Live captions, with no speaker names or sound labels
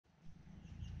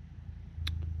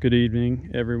Good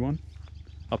evening, everyone.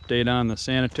 Update on the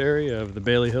sanitary of the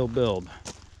Bailey Hill build.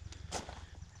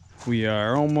 We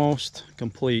are almost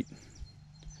complete.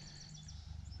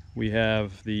 We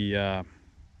have the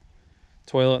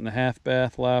toilet and the half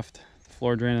bath left, the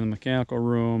floor drain in the mechanical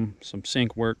room, some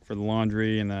sink work for the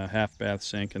laundry and the half bath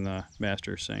sink and the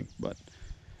master sink, but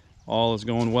all is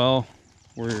going well.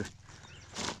 We're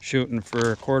shooting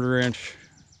for a 1/4 inch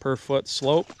per foot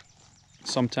slope.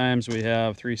 Sometimes we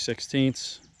have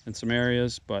 3/16 in some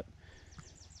areas, but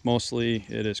mostly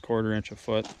it is 1/4 inch a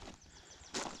foot.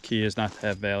 Key is not to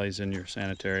have valleys in your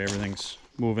sanitary. Everything's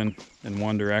moving in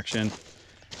one direction.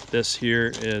 This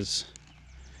here is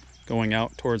going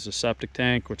out towards the septic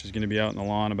tank, which is going to be out in the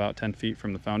lawn about 10 feet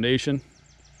from the foundation.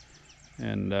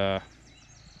 And yeah,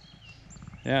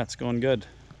 it's going good.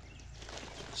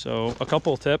 So a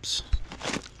couple tips.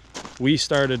 We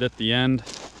started at the end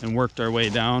and worked our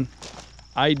way down.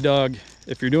 I dug,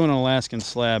 if you're doing an Alaskan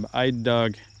slab, I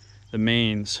dug the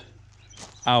mains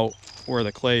out where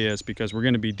the clay is because we're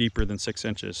going to be deeper than 6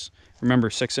 inches. Remember,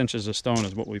 6 inches of stone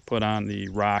is what we put on the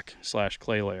rock /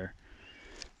 clay layer.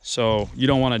 So you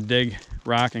don't want to dig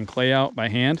rock and clay out by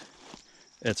hand.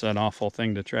 It's an awful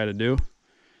thing to try to do.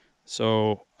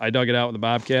 So I dug it out with the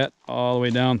Bobcat all the way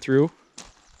down through.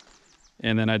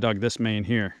 And then I dug this main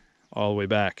here all the way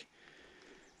back.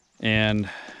 And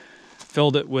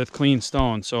filled it with clean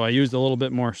stone. So I used a little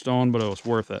bit more stone, but it was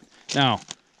worth it. Now,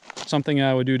 something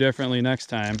I would do differently next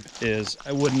time is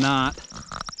I would not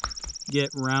get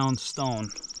round stone.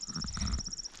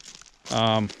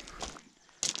 I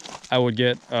would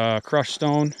get crushed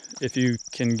stone if you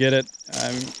can get it.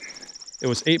 It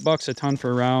was $8 a ton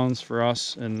for rounds for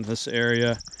us in this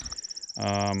area.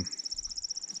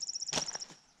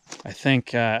 I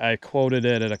think I quoted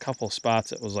it at a couple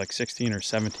spots. It was like 16 or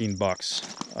 17 bucks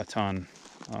a ton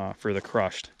for the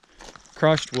crushed.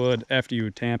 Crushed wood, after you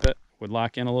tamp it, would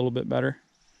lock in a little bit better.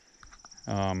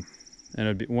 And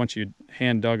it'd be, once you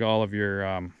hand dug all of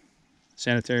your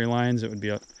sanitary lines, it would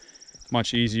be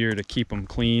much easier to keep them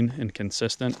clean and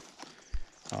consistent.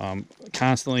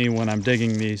 Constantly when I'm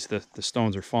digging these, the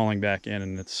stones are falling back in,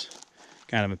 and it's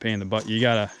kind of a pain in the butt. You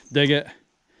gotta dig it,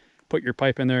 put your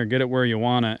pipe in there, get it where you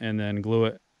want it, and then glue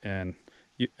it, and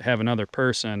you have another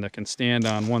person that can stand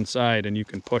on one side and you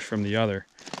can push from the other.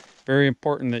 Very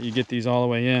important that you get these all the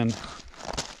way in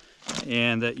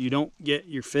and that you don't get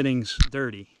your fittings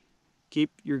dirty. Keep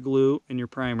your glue and your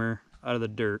primer out of the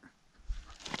dirt.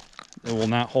 It will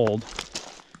not hold.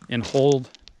 And hold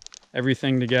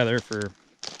everything together for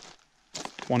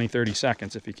 20-30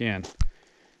 seconds if you can.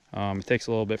 It takes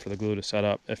a little bit for the glue to set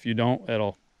up. If you don't,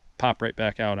 it'll pop right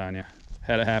back out on you.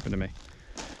 Had it happen to me.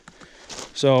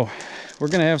 So we're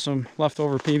gonna have some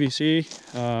leftover PVC,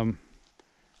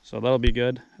 so that'll be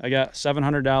good. I got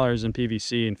 $700 in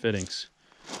PVC and fittings,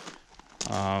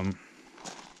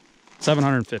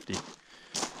 750.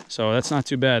 So that's not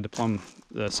too bad to plumb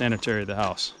the sanitary of the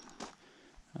house.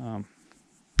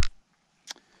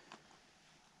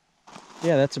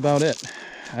 Yeah, that's about it.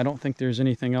 I don't think there's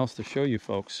anything else to show you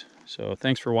folks. So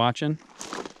thanks for watching.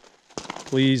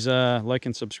 Please like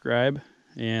and subscribe,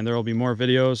 and there will be more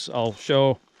videos. I'll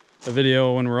show a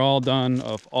video when we're all done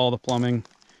of all the plumbing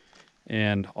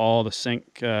and all the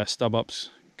sink stub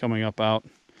ups coming up out.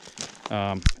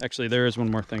 Actually, there is one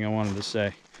more thing I wanted to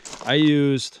say. I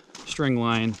used string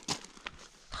line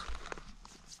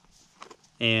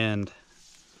and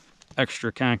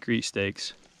extra concrete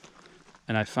stakes,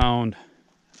 and I found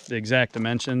the exact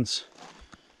dimensions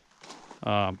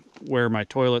where my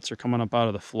toilets are coming up out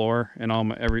of the floor, and all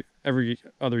my every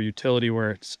other utility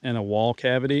where it's in a wall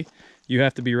cavity. You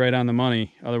have to be right on the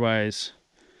money, otherwise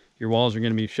your walls are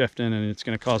going to be shifting and it's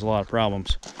going to cause a lot of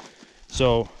problems.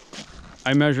 So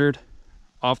I measured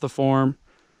off the form,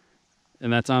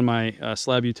 and that's on my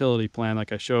slab utility plan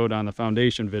like I showed on the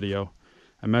foundation video.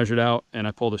 I measured out and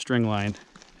I pulled a string line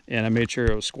and I made sure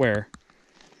it was square,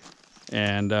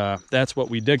 and that's what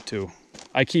we dig to.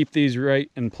 I keep these right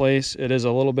in place. It is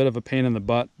a little bit of a pain in the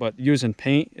butt, but using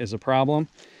paint is a problem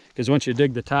because once you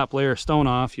dig the top layer of stone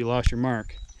off, you lost your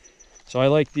mark. So I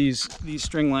like these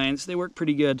string lines. They work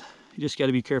pretty good. You just got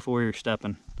to be careful where you're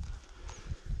stepping.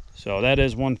 So that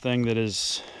is one thing that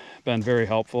has been very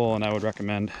helpful and I would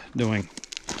recommend doing.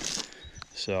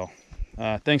 So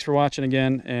thanks for watching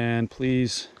again, and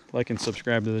please like and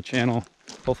subscribe to the channel.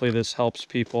 Hopefully this helps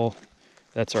people.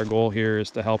 That's our goal here,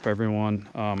 is to help everyone.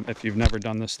 If you've never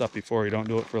done this stuff before, you don't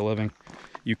do it for a living,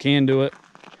 you can do it.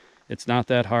 It's not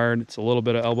that hard. It's a little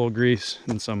bit of elbow grease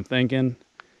and some thinking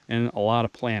and a lot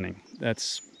of planning.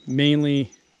 That's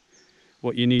mainly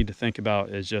what you need to think about,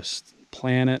 is just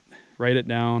plan it, write it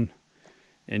down,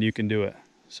 and you can do it.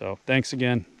 So thanks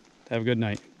again. Have a good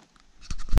night.